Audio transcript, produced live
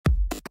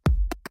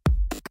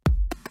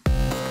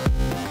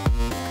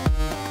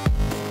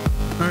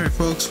Alright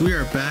folks, we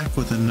are back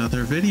with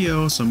another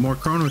video, some more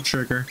Chrono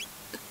Trigger.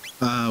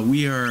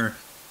 We are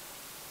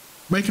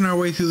making our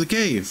way through the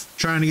cave,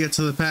 trying to get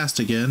to the past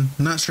again.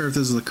 Not sure if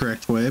this is the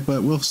correct way,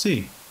 but we'll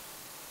see.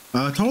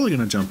 Totally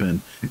gonna jump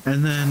in.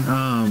 And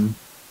then,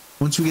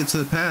 once we get to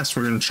the past,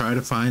 we're gonna try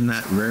to find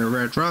that rare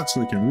red rock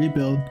so we can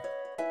rebuild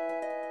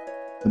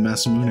the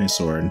Masamune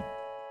sword.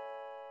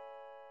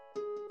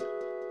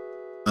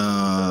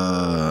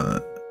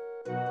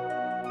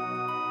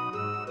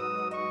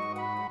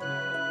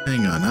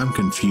 Hang on, I'm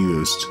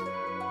confused.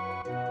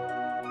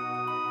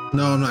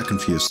 No, I'm not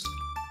confused.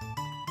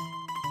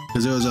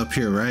 Because it was up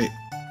here, right?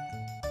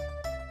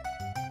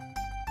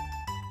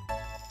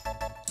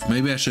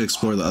 Maybe I should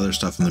explore the other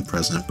stuff in the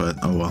present, but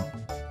oh well.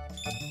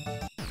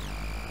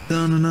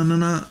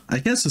 No. I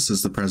guess this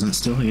is the present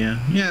still, yeah.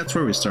 Yeah, that's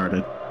where we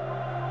started.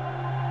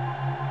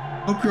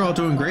 Hope you're all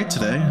doing great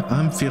today.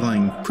 I'm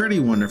feeling pretty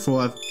wonderful.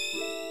 I've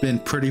been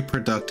pretty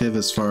productive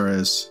as far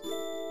as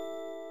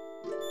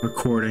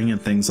recording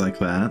and things like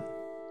that,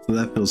 so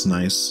that feels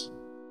nice.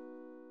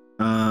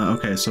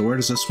 Okay, so where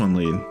does this one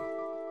lead?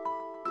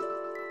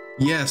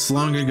 Yes,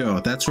 long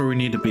ago. That's where we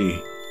need to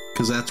be,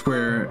 because that's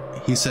where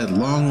he said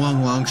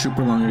long,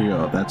 super long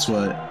ago. That's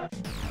what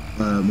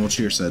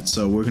Mochir said,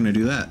 so we're gonna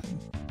do that.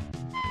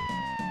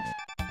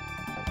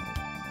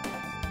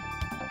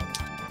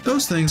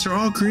 Those things are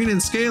all green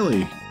and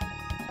scaly.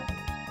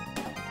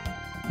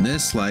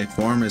 This life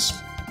form is...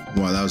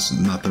 Well, that was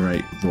not the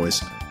right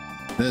voice.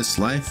 This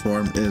life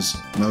form is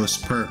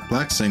most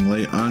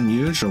perplexingly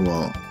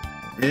unusual.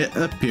 It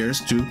appears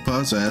to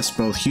possess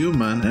both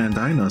human and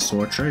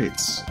dinosaur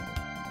traits.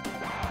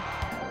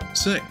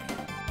 Sick.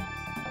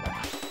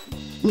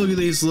 Look at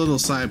these little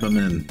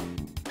Cybermen.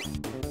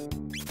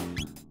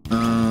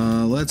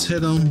 Let's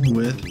hit them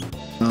with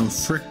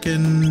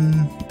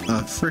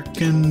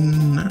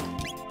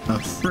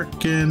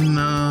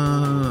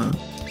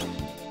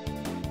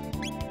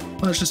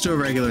let's just do a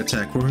regular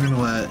attack. We're gonna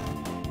let...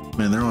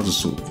 Man, they're all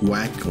just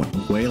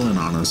wailing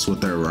on us with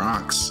their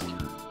rocks.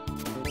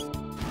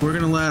 We're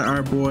gonna let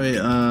our boy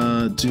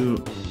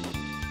do...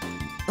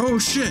 Oh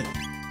shit!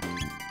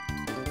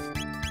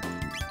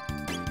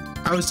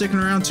 I was sticking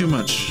around too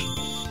much.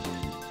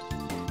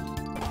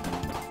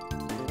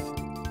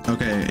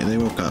 Okay, they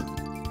woke up.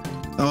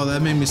 Oh,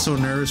 that made me so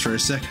nervous for a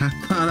second. I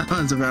thought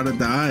I was about to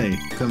die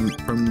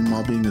from them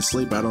all being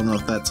asleep. I don't know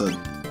if that's a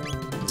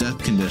death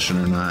condition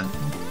or not.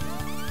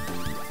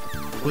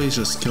 Please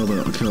just kill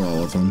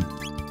all of them.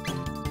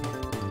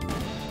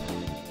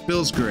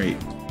 Feels great.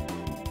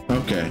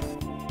 Okay.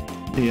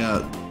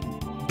 Yeah,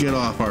 get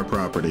off our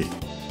property.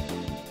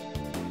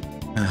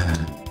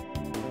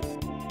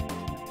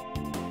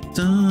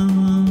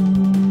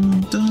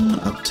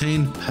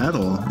 Obtain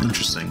pedal.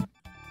 Interesting.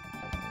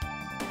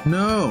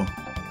 No.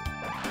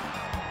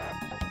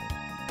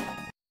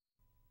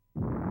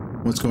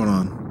 What's going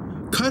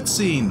on?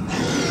 Cutscene.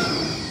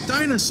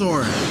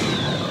 Dinosaur.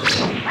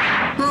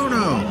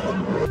 Chrono.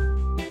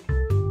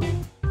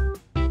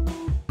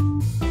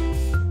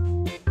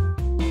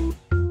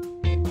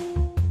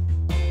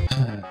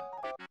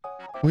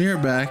 We are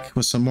back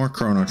with some more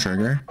Chrono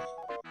Trigger,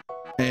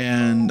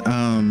 and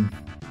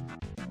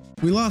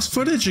we lost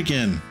footage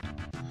again,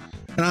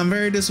 and I'm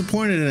very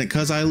disappointed in it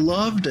because I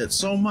loved it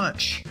so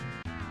much.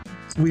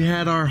 We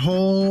had our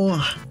whole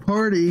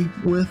party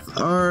with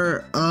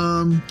our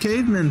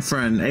caveman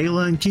friend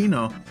Ayla and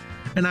Kino,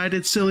 and I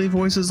did silly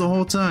voices the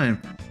whole time,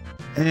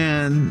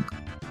 and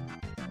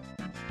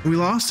we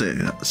lost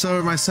it.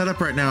 So my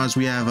setup right now is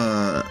we have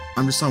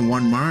I'm just on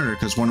one monitor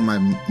because one of my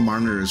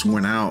monitors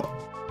went out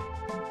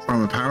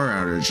from a power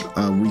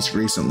outage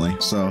recently,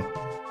 so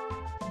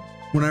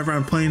whenever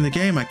I'm playing the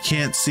game I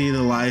can't see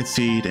the live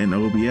feed in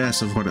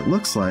OBS of what it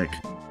looks like,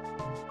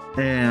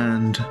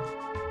 and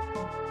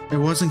it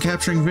wasn't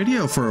capturing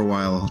video for a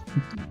while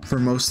for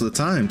most of the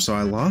time, so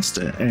I lost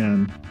it,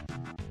 and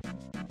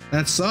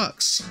that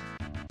sucks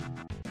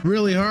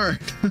really hard.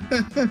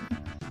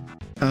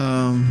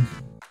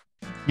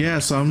 Yeah,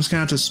 so I'm just gonna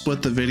have to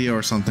split the video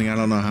or something. I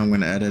don't know how I'm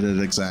gonna edit it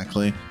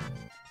exactly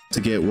to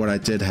get what I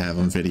did have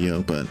on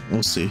video, but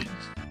we'll see.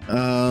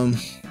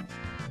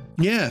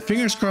 Yeah,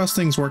 fingers crossed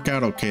things work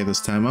out okay this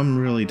time. I'm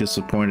really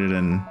disappointed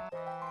in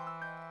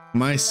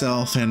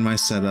myself and my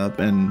setup,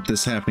 and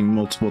this happening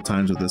multiple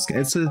times with this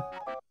game.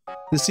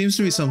 This seems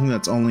to be something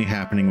that's only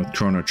happening with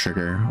Chrono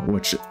Trigger,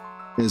 which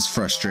is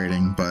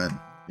frustrating, but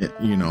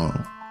you know,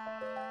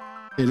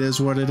 it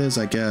is what it is,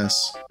 I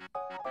guess.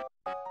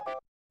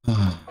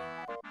 I'm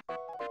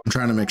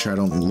trying to make sure I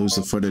don't lose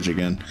the footage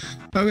again.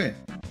 Okay.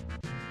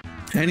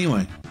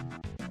 Anyway,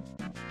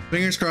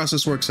 fingers crossed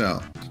this works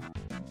out.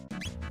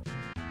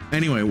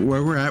 Anyway,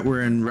 where we're at,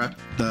 we're in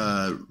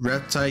the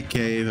Reptite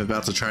Cave,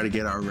 about to try to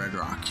get our red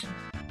rock.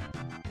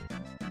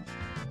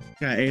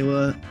 Got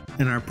Ayla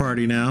in our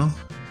party now.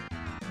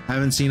 I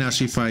haven't seen how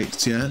she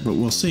fights yet, but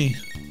we'll see.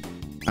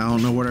 I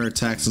don't know what her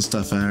attacks and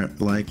stuff are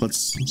like.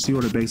 Let's see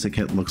what a basic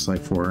hit looks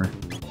like for her.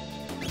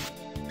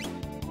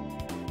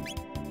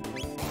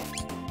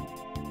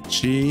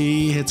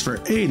 She hits for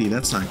 80.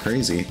 That's not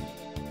crazy.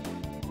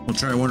 We'll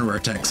try one of our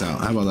techs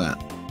out. How about that?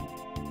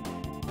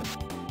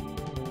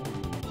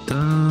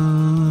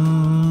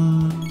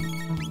 Dun.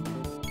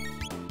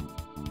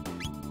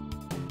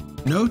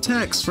 No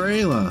techs for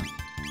Ayla.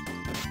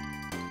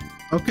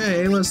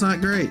 Okay, Ayla's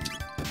not great.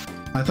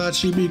 I thought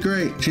she'd be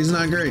great. She's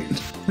not great.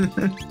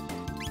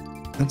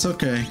 That's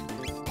okay.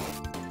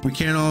 We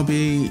can't all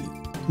be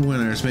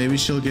winners. Maybe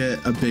she'll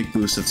get a big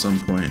boost at some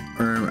point.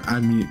 Or, I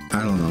mean,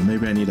 I don't know.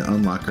 Maybe I need to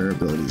unlock her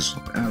abilities.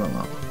 I don't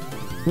know.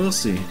 We'll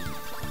see.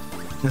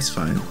 That's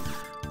fine.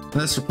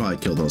 This will probably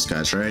kill those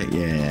guys, right?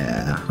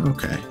 Yeah.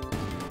 Okay.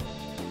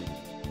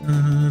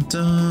 That's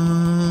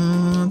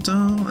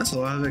a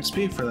lot of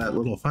XP for that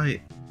little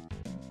fight.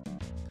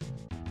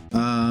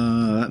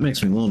 That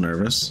makes me a little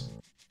nervous.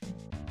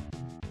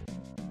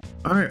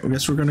 Alright, I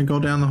guess we're gonna go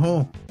down the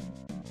hole.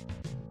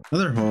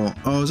 Another hole.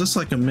 Oh, is this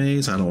like a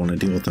maze? I don't want to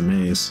deal with the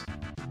maze.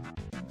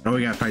 Oh,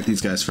 we gotta fight these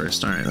guys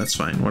first. Alright, that's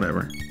fine.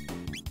 Whatever.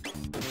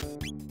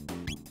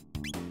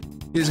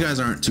 These guys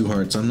aren't too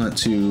hard, so I'm not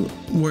too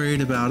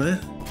worried about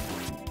it.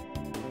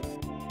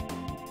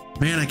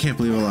 Man, I can't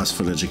believe I lost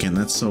footage again.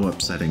 That's so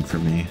upsetting for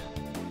me.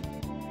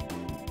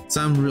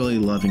 So I'm really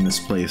loving this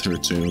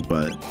playthrough too,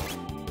 but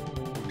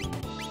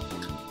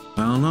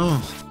I don't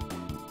know.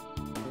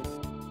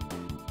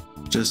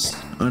 Just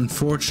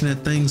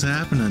unfortunate things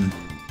happening.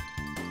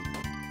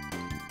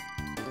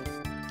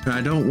 I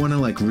don't want to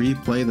like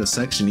replay the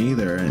section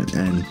either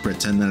and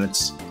pretend that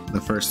it's the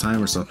first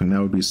time or something.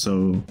 That would be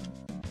so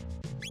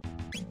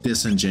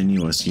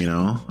disingenuous, you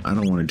know? I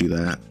don't want to do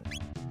that.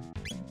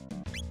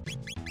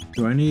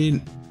 Do I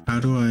need... How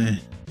do I...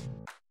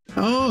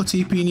 Oh,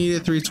 TP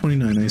needed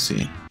 329, I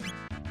see.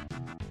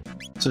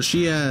 So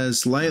she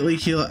has lightly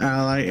heal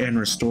ally and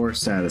restore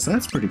status.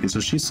 That's pretty good.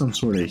 So she's some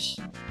sort of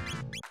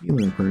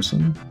healer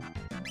person.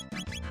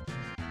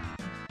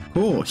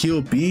 Cool.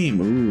 Heal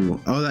beam.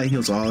 Ooh. Oh, that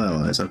heals all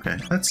allies. Okay.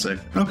 That's sick.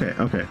 Okay.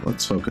 Okay.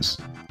 Let's focus.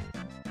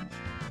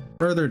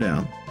 Further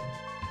down.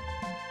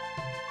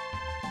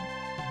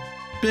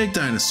 Big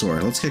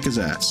dinosaur. Let's kick his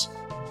ass.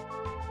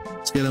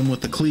 Let's get him with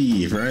the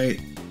cleave, right?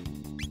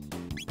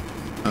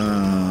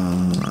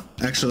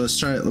 Actually, let's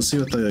try it. Let's see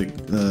what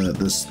the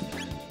this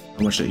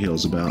how much it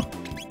heals about.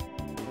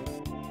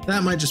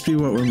 That might just be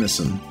what we're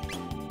missing.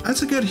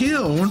 That's a good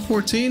heal.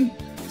 114.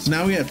 So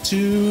now we have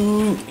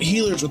 2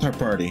 healers with our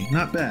party.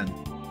 Not bad.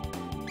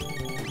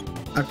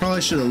 I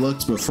probably should have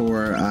looked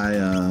before I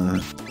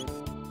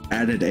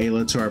added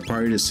Ayla to our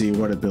party to see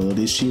what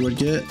abilities she would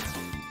get.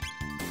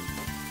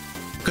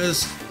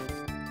 Because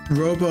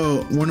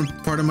Robo,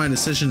 part of my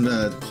decision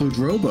to include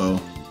Robo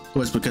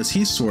was because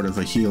he's sort of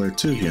a healer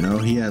too, you know?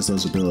 He has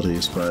those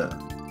abilities, but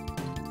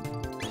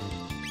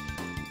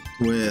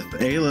with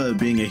Ayla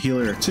being a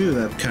healer too,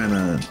 that kind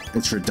of,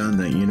 it's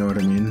redundant, you know what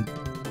I mean?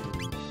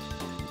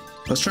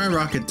 Let's try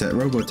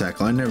Robo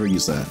Tackle. I never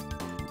use that.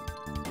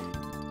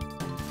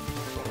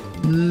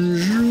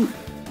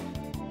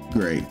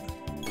 Great.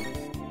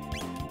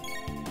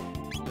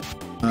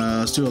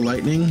 Let's do a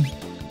lightning.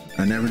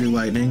 I never do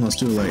lightning. Let's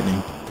do a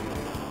lightning.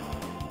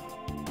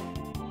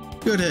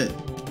 Good hit.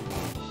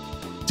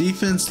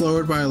 Defense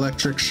lowered by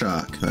electric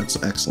shock.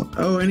 That's excellent.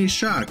 Oh, and he's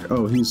shocked.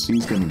 Oh, he's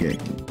gonna get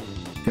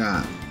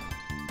got.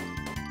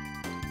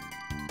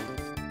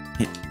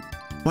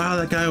 Wow,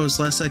 that guy was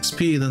less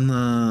XP than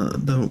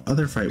the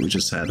other fight we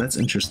just had. That's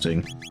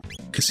interesting.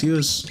 Because he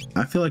was...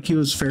 I feel like he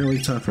was fairly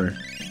tougher.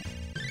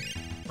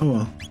 Oh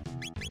well.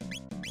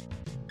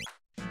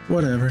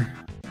 Whatever.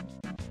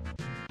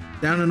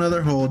 Down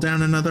another hole,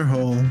 down another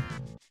hole.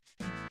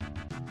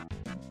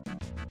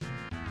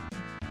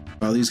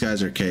 Wow, these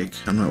guys are cake.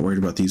 I'm not worried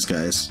about these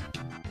guys.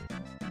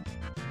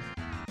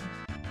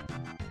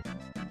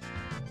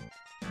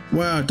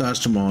 Wow,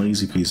 dodged them all.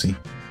 Easy peasy.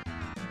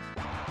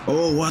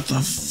 Oh, what the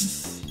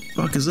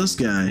fuck is this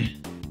guy?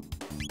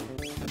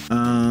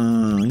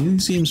 He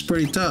seems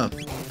pretty tough.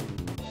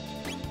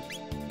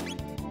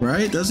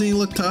 Right? Doesn't he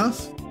look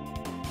tough?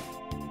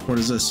 What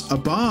is this? A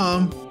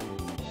bomb?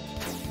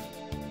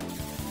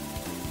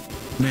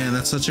 Man,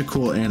 that's such a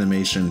cool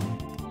animation.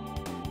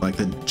 Like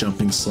the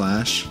jumping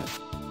slash.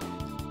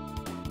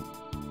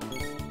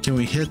 Can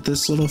we hit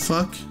this little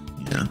fuck?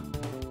 Yeah.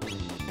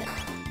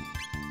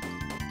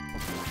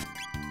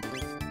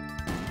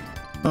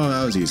 Oh,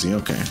 that was easy.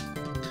 Okay.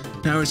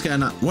 Now we just got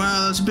not.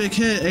 Wow, that's a big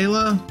hit,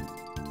 Ayla.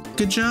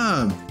 Good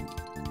job.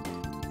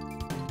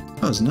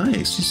 That was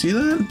nice. You see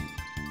that?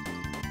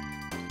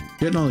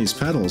 Getting all these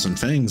petals and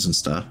fangs and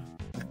stuff.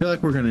 I feel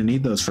like we're gonna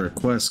need those for a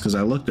quest because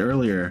I looked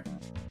earlier.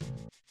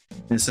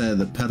 It said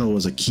the petal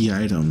was a key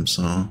item,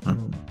 so I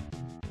don't know.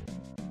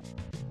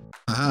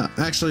 Aha.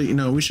 Actually, you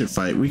know, we should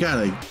fight. We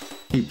gotta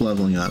keep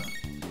leveling up.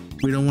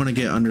 We don't want to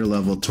get under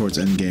leveled towards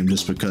endgame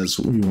just because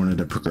we wanted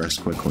to progress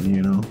quickly,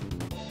 you know?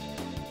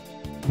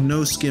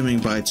 No skimming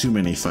by too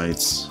many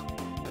fights.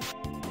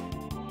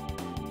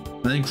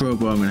 I think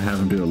Robo, I'm gonna have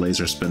him do a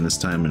laser spin this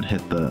time and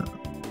hit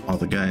all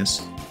the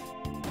guys.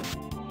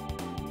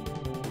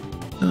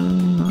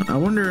 I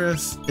wonder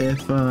if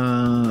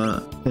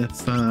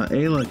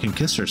Ayla can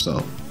kiss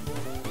herself.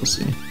 We'll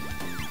see.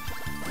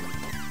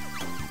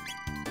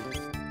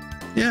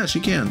 Yeah, she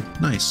can.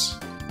 Nice.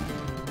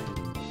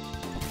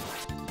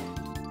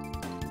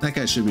 That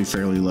guy should be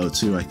fairly low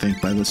too, I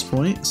think, by this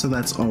point, so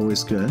that's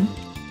always good.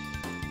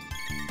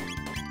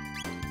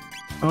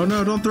 Oh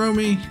no, don't throw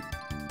me!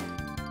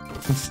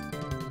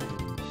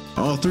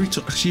 Oh,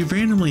 she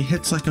randomly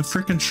hits like a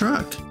freaking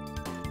truck.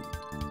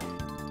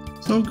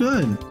 So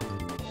good.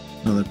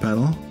 Another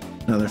petal,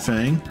 another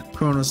fang.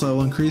 Chrono's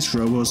level increased,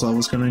 Robo's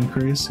level's gonna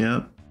increase,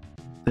 yep.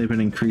 They've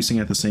been increasing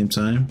at the same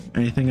time.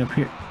 Anything up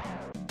here?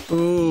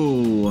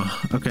 Oh,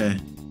 okay.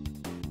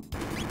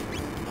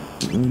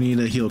 We need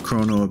to heal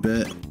Chrono a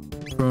bit.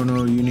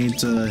 Chrono, you need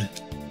to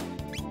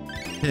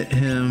hit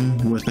him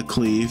with a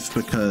cleave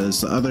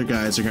because the other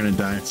guys are gonna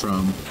die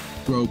from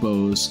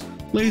Robo's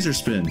laser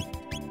spin.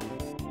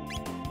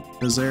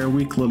 Because they're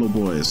weak little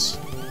boys.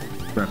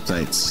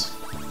 Reptites.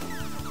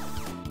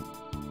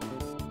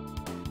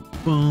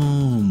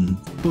 Boom,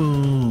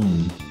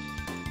 boom.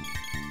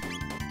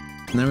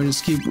 And then we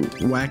just keep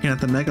whacking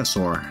at the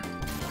Megasaur.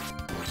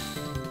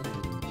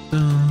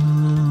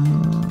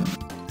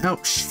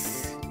 Ouch.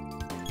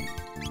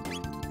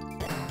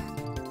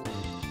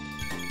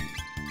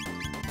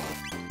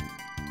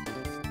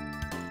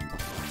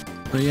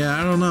 But yeah,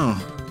 I don't know.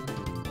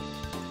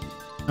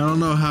 I don't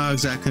know how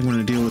exactly I'm going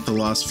to deal with the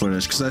lost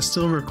footage because I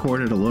still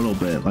recorded a little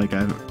bit. Like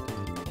I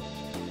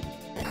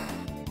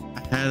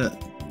had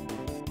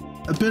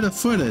a bit of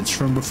footage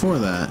from before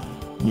that,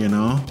 you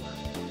know,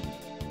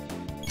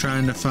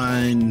 trying to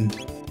find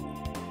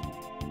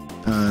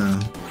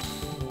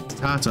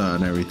Tata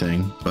and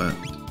everything, but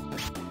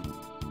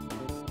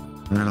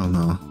I don't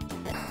know.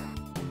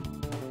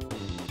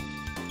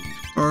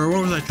 Or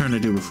what was I trying to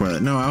do before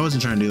that? No, I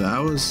wasn't trying to do that. I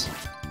was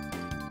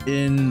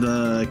in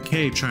the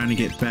cave trying to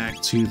get back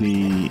to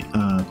the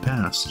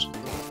past.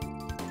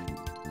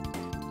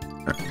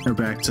 Or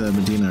back to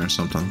Medina or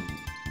something.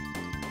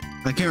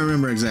 I can't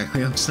remember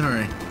exactly, I'm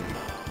sorry.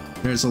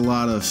 There's a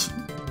lot of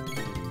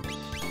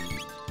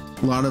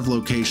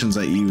locations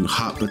that you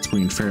hop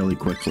between fairly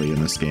quickly in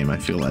this game, I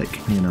feel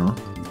like, you know?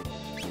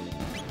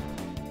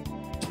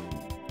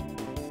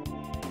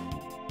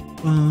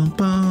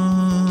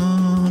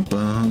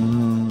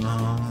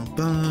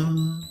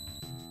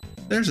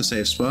 There's a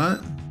safe spot.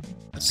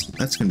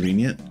 That's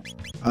convenient.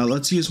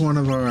 Let's use one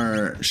of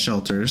our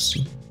shelters.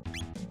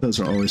 Those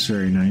are always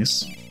very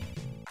nice.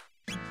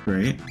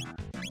 Great.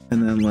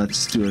 And then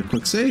let's do a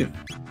quick save.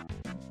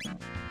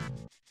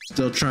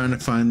 Still trying to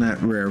find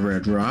that rare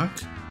red rock.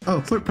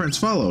 Oh, footprints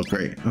follow.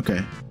 Great.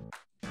 Okay.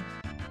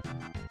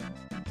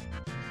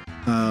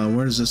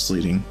 Where is this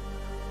leading?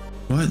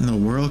 What in the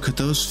world? Could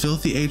those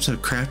filthy apes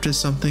have crafted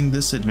something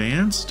this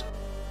advanced?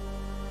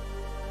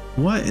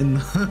 What in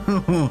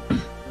the...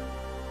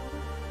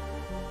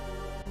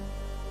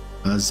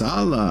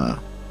 Azala.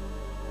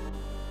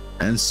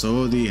 And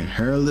so the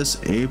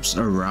hairless apes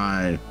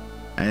arrive,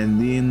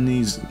 and then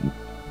these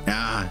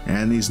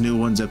new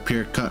ones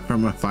appear cut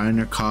from a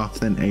finer cloth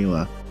than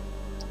Ayla.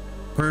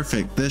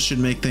 Perfect, this should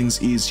make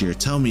things easier.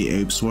 Tell me,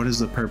 apes, what is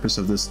the purpose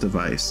of this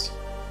device?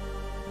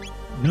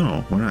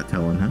 No, we're not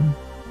telling him.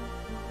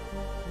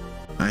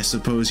 I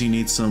suppose you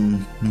need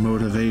some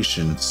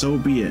motivation. So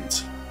be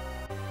it.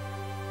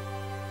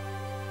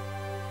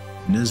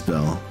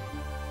 Nizbel.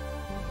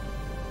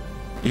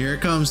 Here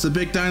it comes, the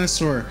big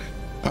dinosaur.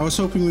 I was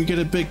hoping we'd get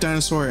a big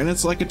dinosaur, and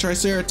it's like a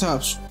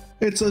Triceratops.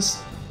 It's a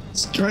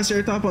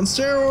Triceratops on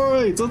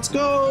steroids. Let's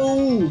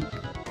go!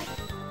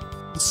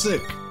 It's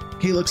sick.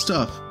 He looks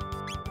tough.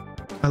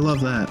 I love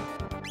that.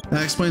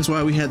 That explains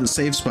why we had the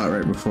save spot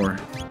right before.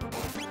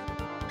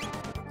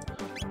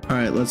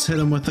 Alright, let's hit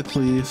him with the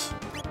cleave.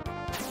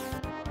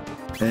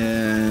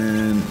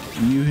 And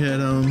you hit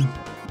him.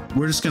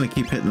 We're just gonna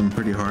keep hitting him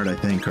pretty hard, I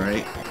think,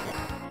 right?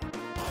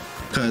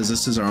 Because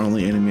this is our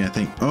only enemy, I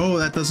think. Oh,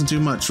 that doesn't do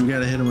much. We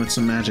gotta hit him with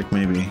some magic,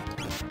 maybe.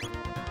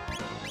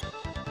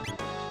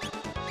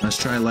 Let's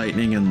try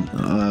lightning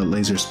and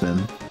laser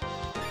spin.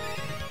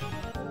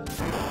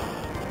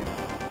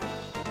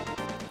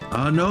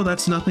 No,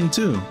 that's nothing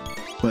too.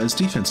 But his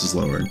defense is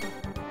lowered.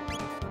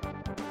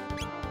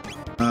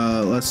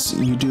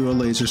 You do a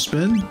laser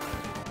spin.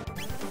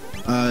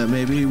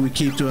 Maybe we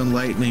keep doing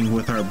lightning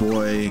with our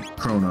boy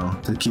Chrono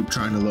to keep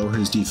trying to lower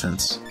his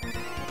defense.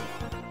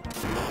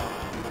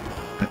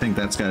 I think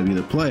that's gotta be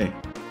the play.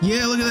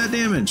 Yeah, look at that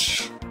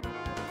damage.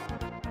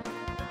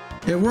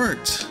 It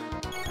worked.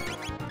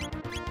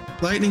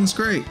 Lightning's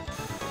great.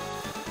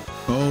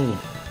 Oh,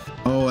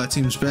 that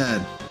seems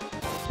bad.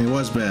 It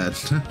was bad.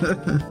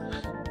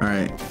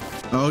 Alright.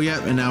 Oh,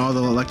 yep, and now all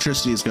the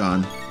electricity is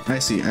gone. I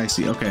see,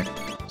 okay.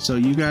 So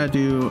you gotta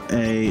do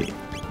a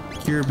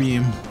cure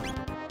beam.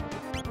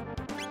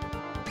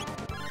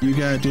 You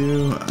gotta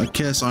do a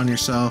kiss on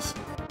yourself.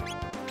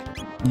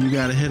 You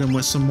gotta hit him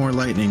with some more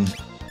lightning.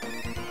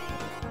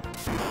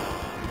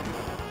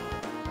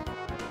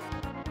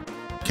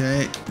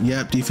 Okay,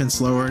 yep,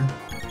 defense lowered.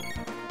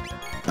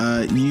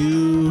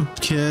 You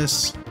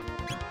kiss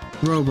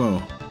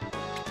Robo.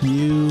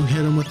 You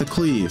hit him with the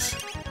cleave.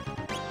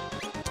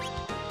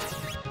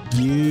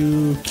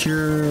 You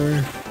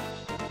cure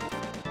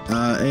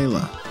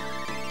Ayla.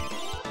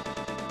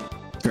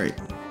 Great.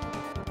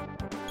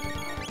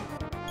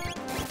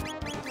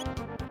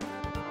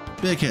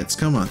 Big hits,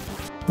 come on.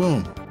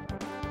 Boom.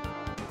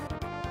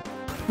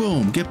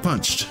 Boom, get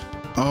punched.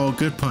 Oh,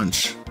 good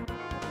punch.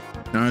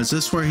 Now is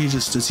this where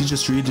does he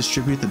just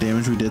redistribute the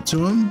damage we did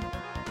to him?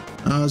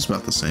 Oh, it's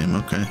about the same,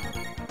 okay.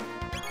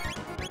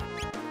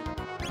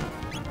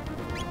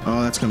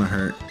 Oh, that's gonna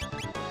hurt.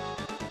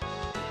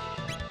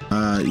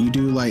 You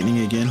do lightning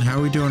again. How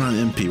are we doing on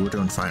MP? We're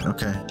doing fine,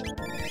 okay.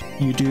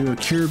 You do a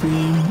cure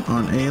beam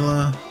on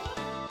Ayla.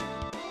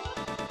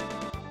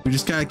 We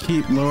just gotta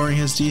keep lowering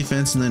his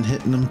defense and then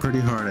hitting him pretty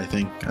hard, I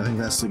think. I think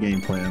that's the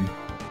game plan.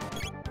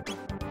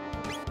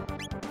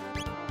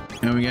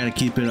 And we gotta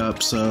keep it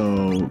up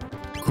so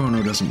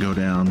Chrono doesn't go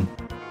down.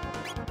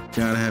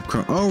 Gotta have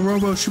Chrono. Oh,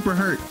 Robo super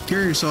hurt.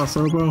 Cure yourself,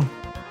 Robo.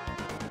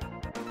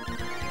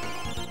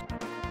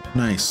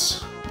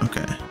 Nice.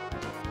 Okay.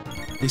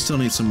 He still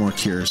needs some more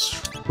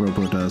cures.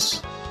 Robo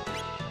does.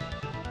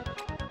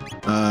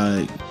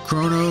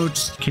 Chrono,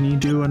 can you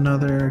do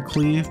another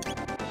cleave?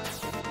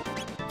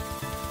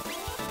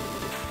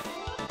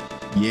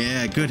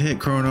 Yeah, good hit,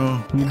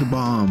 Chrono. Need the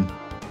bomb.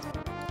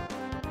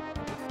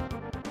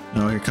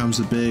 Oh, here comes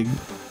the big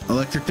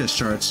electric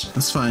discharge.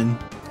 That's fine.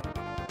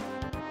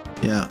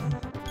 Yeah.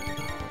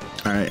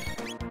 Alright.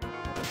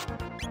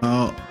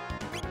 Oh.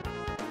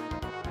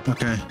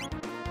 Okay.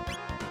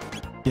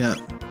 Yeah.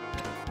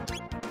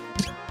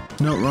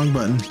 No, wrong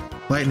button.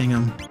 Lightning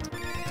him.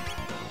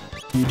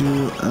 You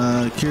do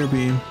a cure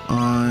beam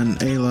on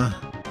Ayla.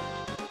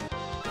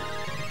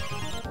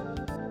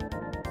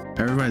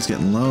 Everybody's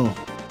getting low.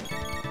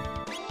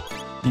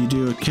 You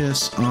do a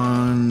kiss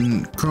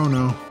on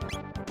Chrono.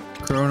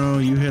 Chrono,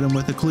 you hit him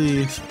with a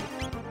cleave.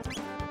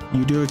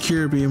 You do a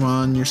cure beam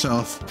on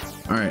yourself.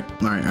 Alright,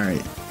 alright,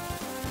 alright.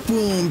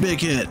 Boom,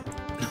 big hit.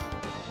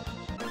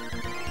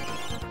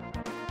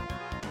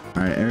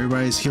 Alright,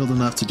 everybody's healed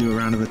enough to do a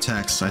round of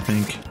attacks, I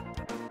think.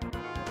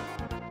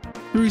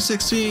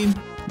 316.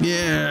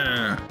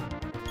 Yeah.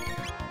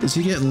 Is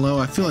he getting low?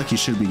 I feel like he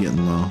should be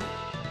getting low.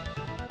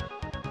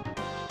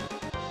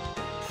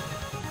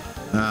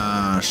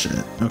 Ah,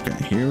 shit. Okay,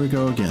 here we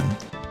go again.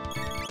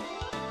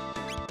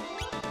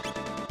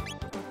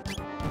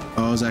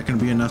 Oh, is that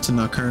gonna be enough to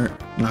knock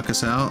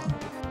us out?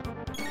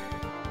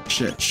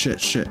 Shit,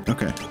 shit, shit.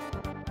 Okay.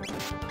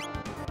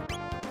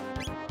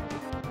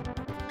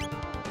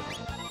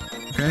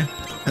 Okay,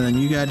 and then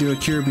you gotta do a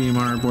cure beam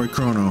on our boy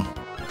Chrono.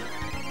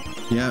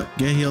 Yep,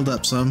 get healed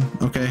up some.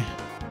 Okay.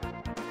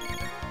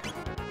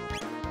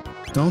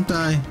 Don't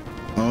die.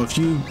 Oh, if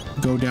you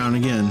go down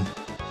again.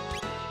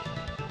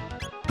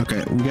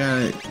 Okay, we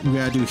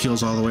gotta do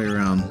heals all the way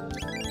around.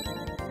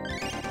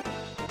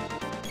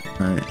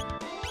 Alright.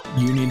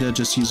 You need to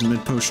just use a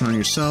mid potion on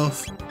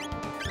yourself.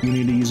 You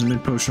need to use a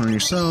mid potion on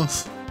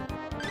yourself.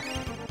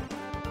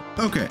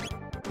 Okay.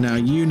 Now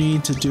you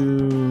need to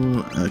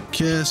do a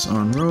kiss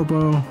on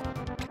Robo.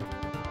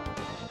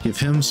 Give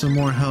him some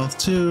more health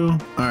too.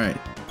 Alright.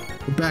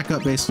 We're back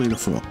up basically to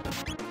full.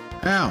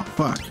 Ow,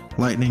 fuck.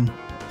 Lightning.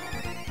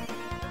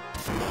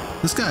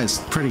 This guy's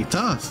pretty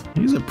tough.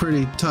 He's a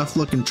pretty tough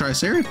looking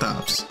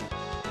Triceratops.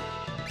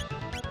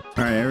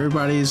 Alright,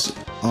 everybody's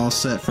all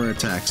set for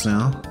attacks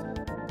now.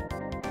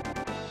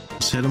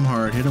 Just hit him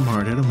hard, hit him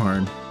hard, hit him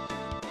hard.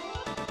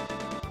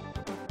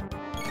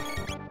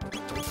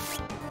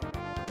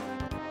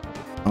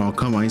 Oh,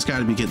 come on. He's got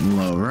to be getting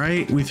low,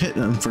 right? We've hit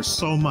him for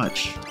so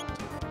much.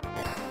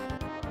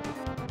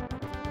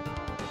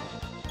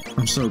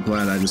 I'm so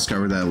glad I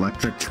discovered that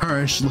electric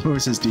charge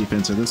lowers his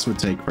defense, or this would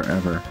take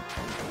forever.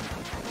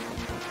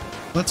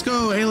 Let's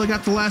go! Ayla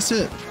got the last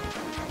hit!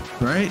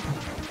 Right?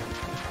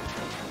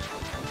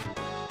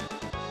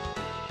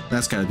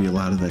 That's gotta be a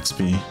lot of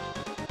XP.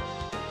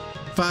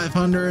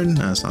 500? No,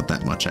 that's not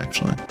that much,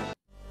 actually.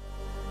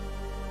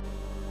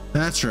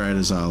 That's right,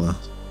 Azala.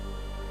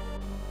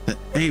 The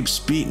ape's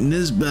beating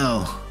his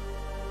bell.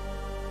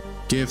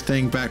 Give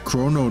thing back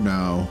Chrono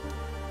now.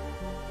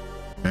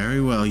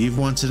 Very well, you've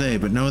won today,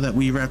 but know that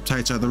we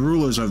reptites are the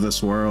rulers of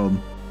this world.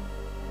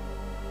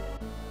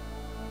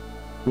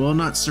 Will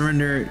not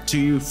surrender to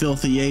you,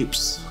 filthy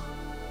apes.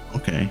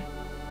 Okay.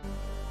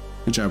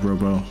 Good job,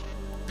 Robo.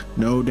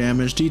 No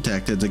damage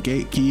detected. The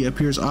gate key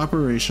appears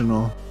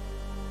operational.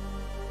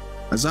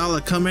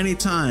 Azala, come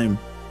anytime.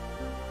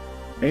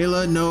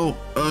 Ayla, no.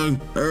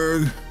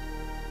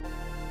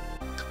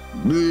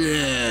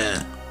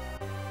 Bleh.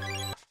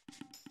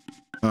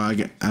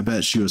 Oh, I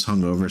bet she was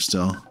hungover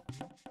still.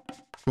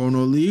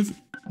 Chrono leave?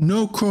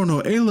 No,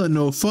 Chrono. Ayla,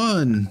 no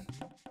fun.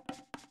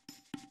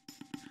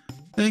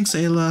 Thanks,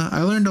 Ayla.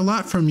 I learned a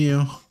lot from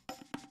you.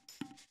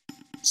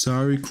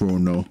 Sorry,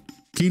 Chrono.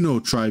 Kino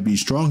try be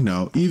strong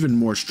now. Even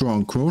more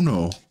strong,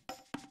 Chrono.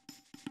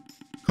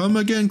 Come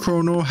again,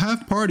 Chrono.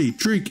 Have party,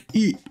 drink,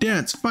 eat,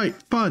 dance, fight,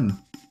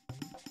 fun.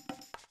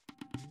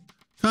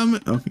 Come.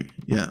 Okay.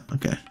 Yeah.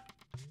 Okay.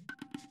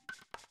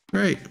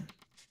 Great.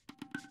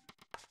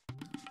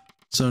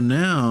 So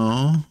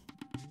now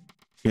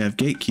we have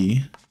gate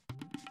key.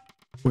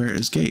 Where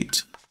is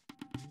gate?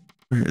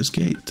 Where is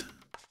gate?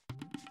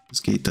 Is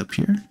gate up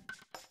here?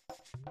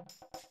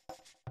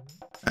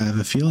 I have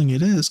a feeling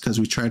it is because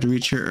we tried to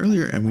reach here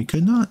earlier and we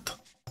could not.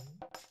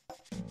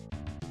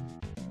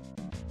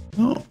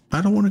 Oh,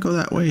 I don't want to go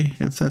that way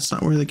if that's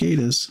not where the gate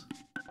is.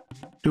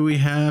 Do we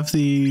have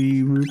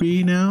the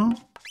ruby now?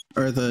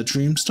 Or the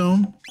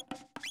dreamstone?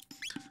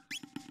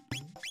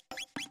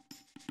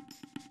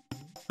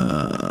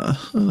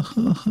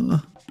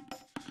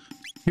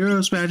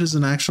 Hero's badge is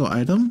an actual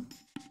item?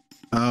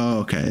 Oh,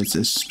 okay.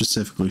 It's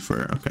specifically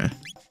for, okay.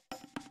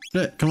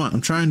 Good, come on,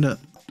 I'm trying to...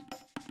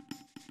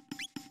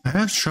 I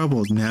have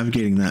trouble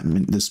navigating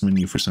this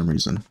menu for some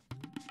reason.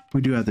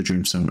 We do have the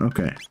dreamstone,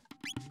 okay.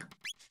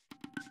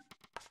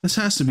 This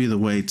has to be the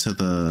way to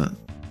the...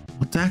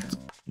 What that?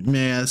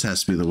 Yeah, this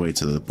has to be the way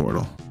to the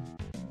portal.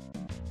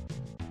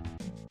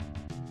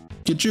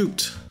 Get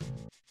juked.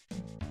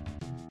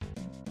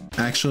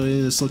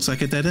 Actually, this looks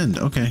like a dead end.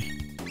 Okay,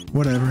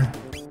 whatever.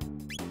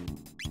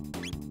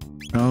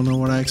 I don't know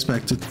what I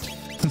expected.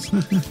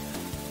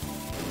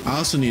 I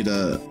also need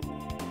to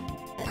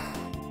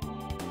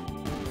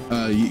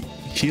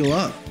heal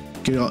up.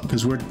 Get up,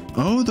 because we're...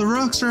 Oh, the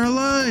rocks are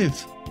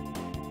alive!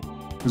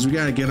 Because we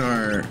gotta get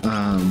our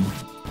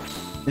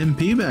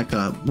MP back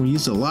up. We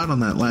used a lot on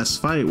that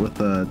last fight with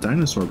the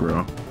dinosaur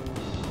bro.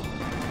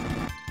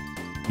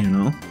 You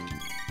know?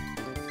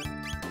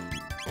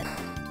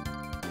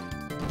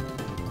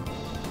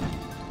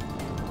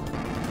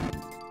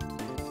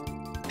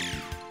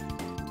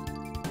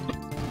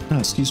 Ah,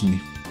 excuse me.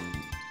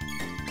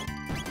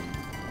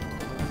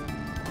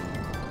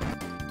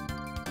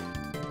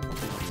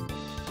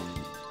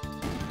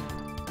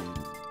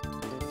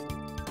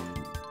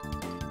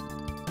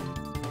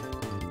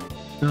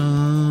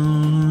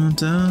 Dun,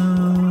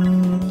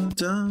 dun,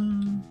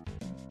 dun.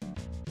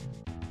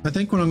 I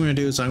think what I'm going to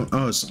do is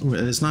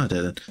it's not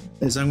dead.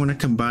 Is I'm going to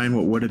combine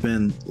what would have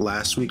been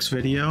last week's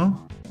video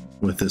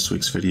with this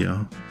week's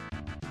video.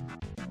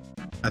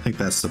 I think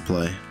that's the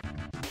play.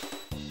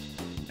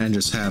 And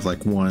just have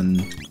like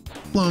one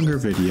longer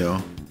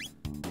video.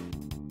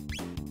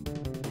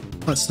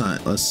 Let's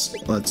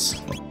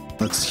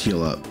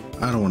heal up.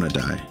 I don't want to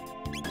die.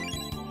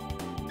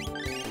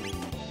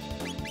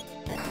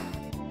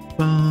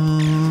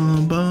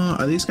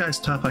 Are these guys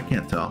tough? I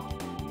can't tell.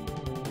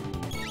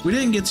 We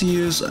didn't get to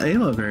use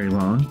Ayla very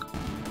long.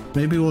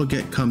 Maybe we'll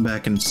come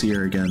back and see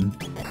her again.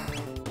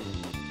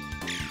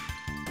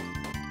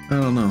 I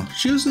don't know.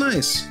 She was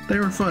nice. They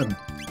were fun.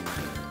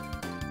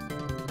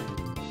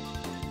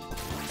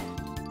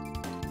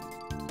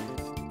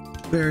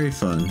 Very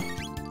fun.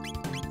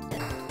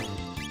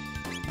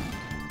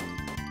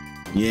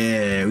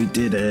 Yeah, we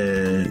did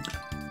it.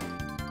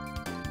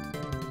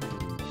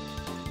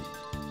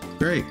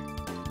 Great.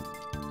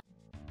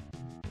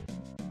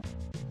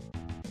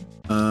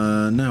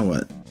 Now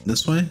what?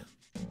 This way?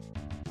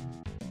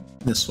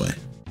 This way.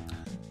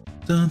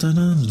 Dun, dun,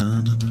 dun,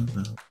 dun, dun,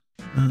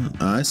 dun.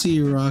 I see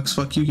you, rocks.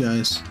 Fuck you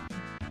guys.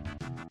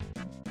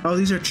 Oh,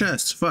 these are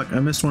chests. Fuck, I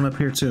missed one up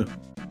here too.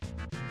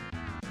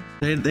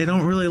 They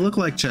don't really look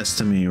like chests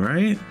to me,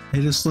 right?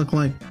 They just look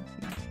like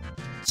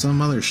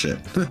some other shit.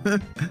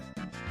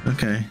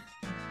 Okay.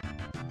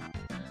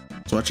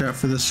 So watch out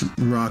for this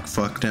rock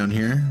fuck down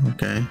here.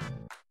 Okay.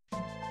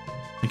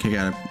 I think I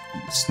gotta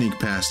sneak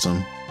past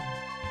him.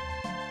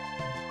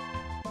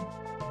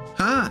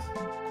 Ha!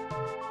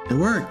 It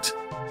worked.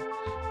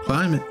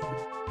 Climb it.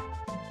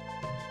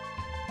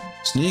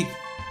 Sneak.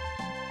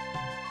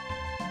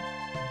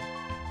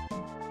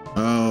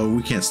 Oh,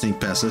 we can't sneak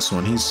past this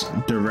one. He's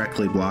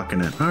directly blocking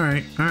it.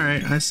 Alright,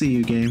 alright. I see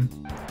you, game.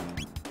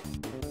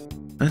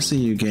 I see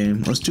you,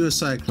 game. Let's do a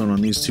cyclone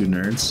on these two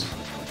nerds.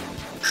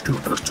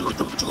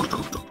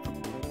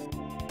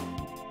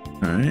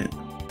 Alright.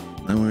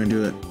 Then we're gonna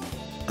do it.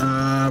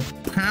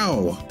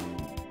 Pow!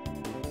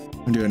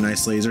 We're gonna do a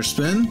nice laser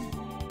spin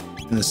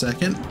in a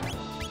second.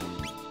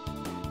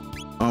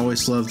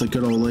 Always love the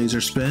good old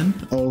laser spin.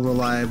 All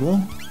reliable.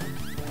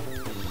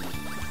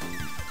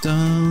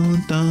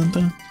 Dun dun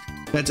dun.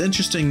 That's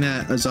interesting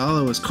that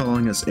Azala was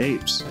calling us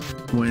apes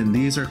when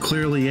these are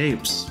clearly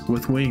apes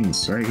with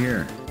wings right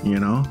here, you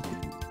know?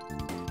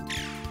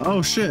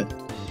 Oh shit.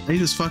 He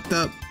just fucked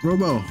up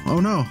Robo. Oh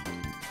no.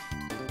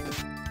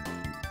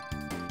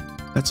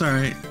 That's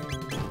alright.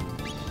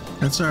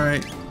 That's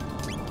alright.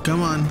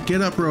 Come on,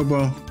 get up,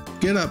 Robo.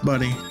 Get up,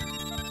 buddy.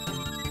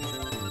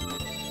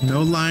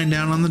 No lying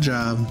down on the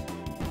job.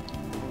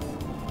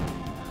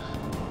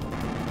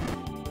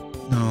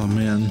 Oh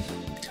man.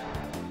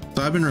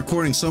 So I've been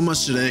recording so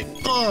much today.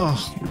 Oh,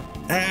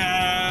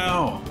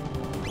 ow!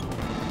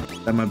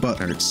 That my butt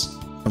hurts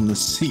from the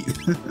seat.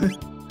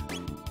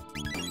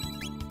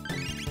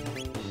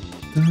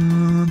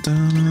 Dun,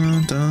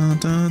 dun, dun,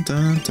 dun,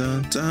 dun,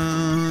 dun, dun,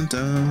 dun,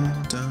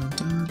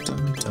 dun,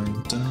 dun,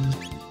 dun, dun.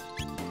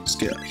 Just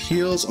get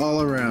heals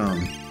all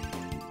around.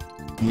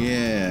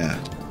 Yeah.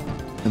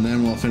 And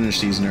then we'll finish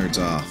these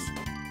nerds off.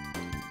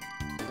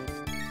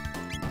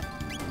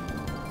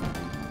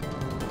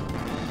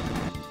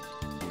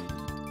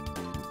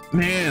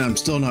 Man, I'm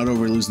still not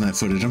over losing that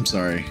footage. I'm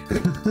sorry.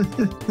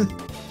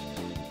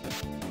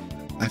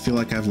 I feel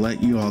like I've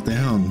let you all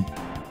down.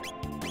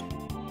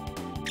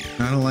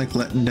 I don't like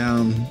letting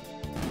down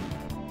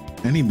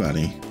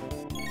anybody.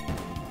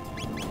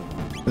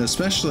 But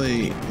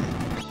especially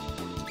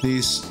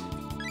these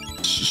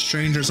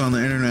strangers on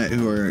the internet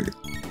who are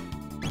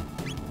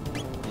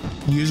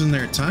using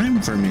their time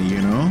for me,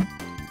 you know?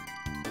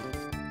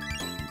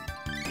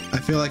 I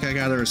feel like I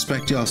gotta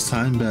respect y'all's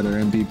time better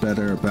and be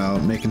better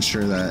about making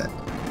sure that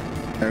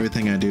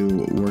everything I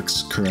do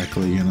works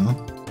correctly, you know?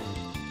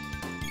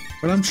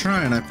 But I'm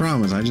trying, I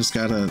promise. I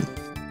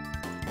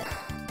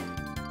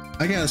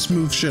gotta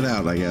smooth shit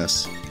out, I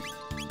guess.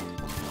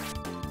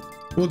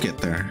 We'll get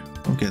there.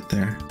 We'll get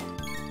there.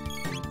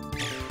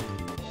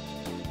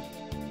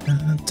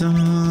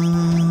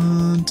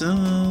 Dun,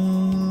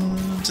 dun,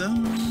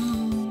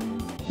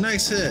 dun.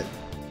 Nice hit.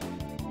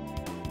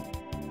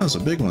 That was a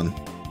big one.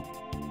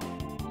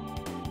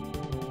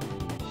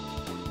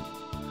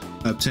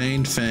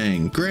 Obtained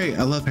Fang. Great.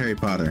 I love Harry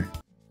Potter.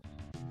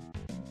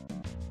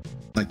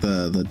 Like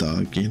the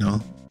dog, you know?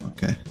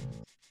 Okay.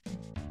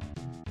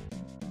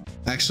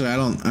 Actually, I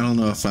don't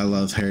know if I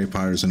love Harry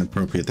Potter is an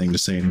appropriate thing to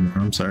say anymore.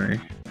 I'm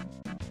sorry.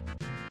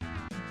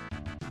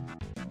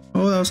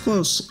 Oh, that was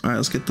close. All right,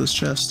 let's get this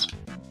chest.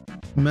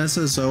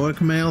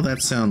 Mesozoic mail?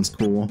 That sounds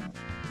cool.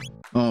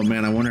 Oh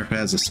man, I wonder if it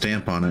has a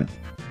stamp on it.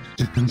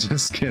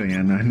 Just kidding.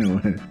 I know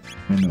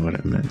what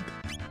it meant.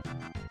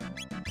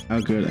 How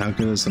good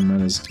is the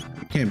metas?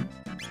 Okay.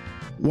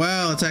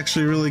 Wow, it's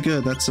actually really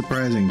good. That's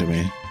surprising to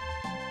me.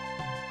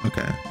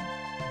 Okay.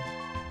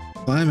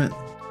 Climb it.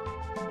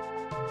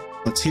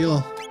 Let's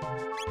heal.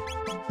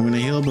 I'm gonna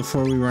heal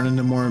before we run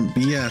into more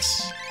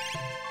BS.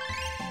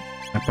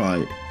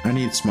 I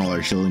need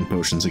smaller healing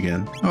potions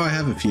again. Oh, I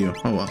have a few.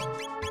 Oh well.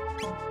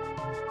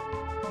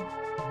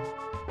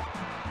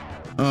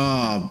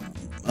 Oh,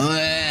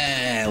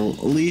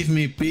 leave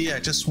me be. I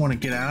just want to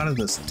get out of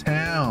this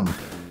town.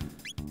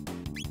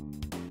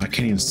 I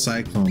can't even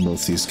cyclone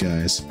both these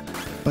guys.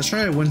 Let's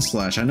try a wind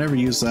slash. I never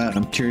used that.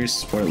 I'm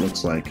curious what it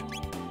looks like.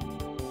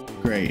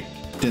 Great.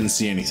 Didn't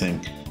see anything.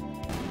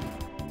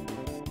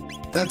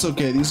 That's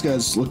okay. These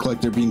guys look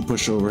like they're being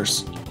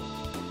pushovers.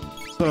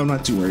 So I'm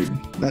not too worried.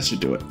 That should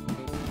do it.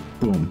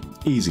 Boom.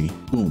 Easy.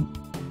 Boom.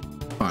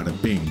 Bada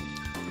bing.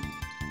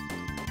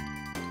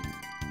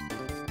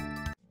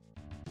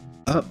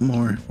 Up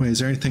more. Wait, is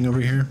there anything over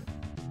here?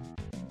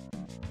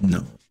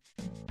 No.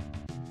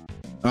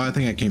 Oh, I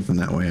think I came from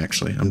that way,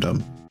 actually. I'm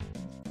dumb.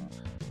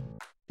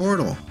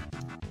 Portal.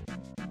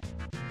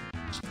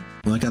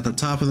 Like at the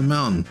top of the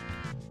mountain.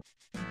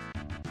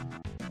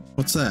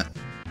 What's that?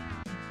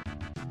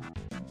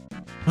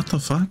 What the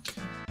fuck?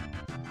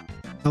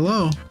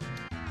 Hello?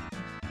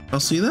 I'll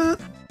see that?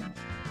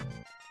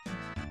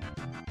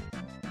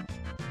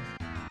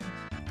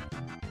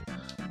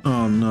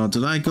 Oh no,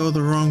 did I go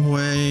the wrong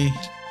way?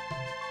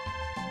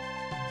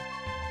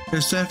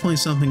 There's definitely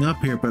something up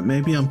here, but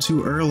maybe I'm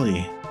too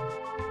early.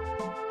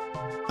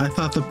 I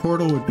thought the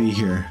portal would be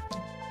here,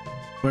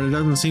 but it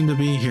doesn't seem to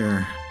be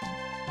here.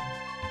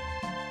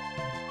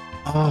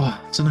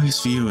 Oh, it's a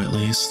nice view at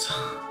least.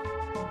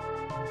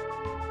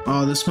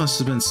 Oh, this must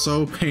have been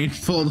so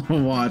painful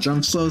to watch.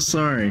 I'm so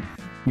sorry.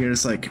 You're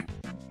just like,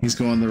 he's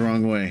going the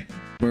wrong way.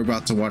 We're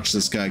about to watch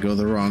this guy go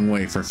the wrong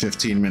way for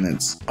 15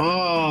 minutes.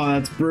 Oh,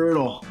 that's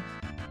brutal.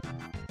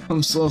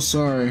 I'm so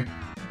sorry.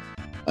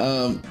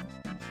 We'll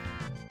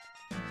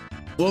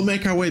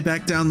make our way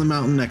back down the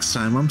mountain next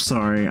time. I'm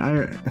sorry.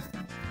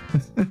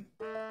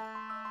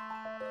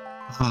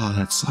 Oh,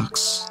 that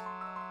sucks.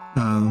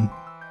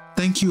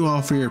 Thank you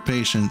all for your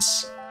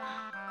patience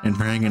and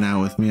for hanging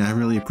out with me. I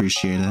really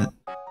appreciate it.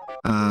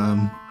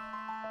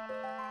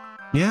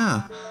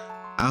 Yeah,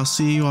 I'll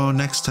see you all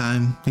next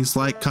time. Please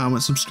like,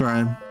 comment,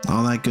 subscribe,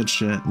 all that good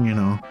shit, you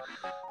know.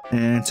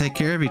 And take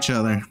care of each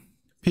other.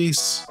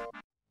 Peace.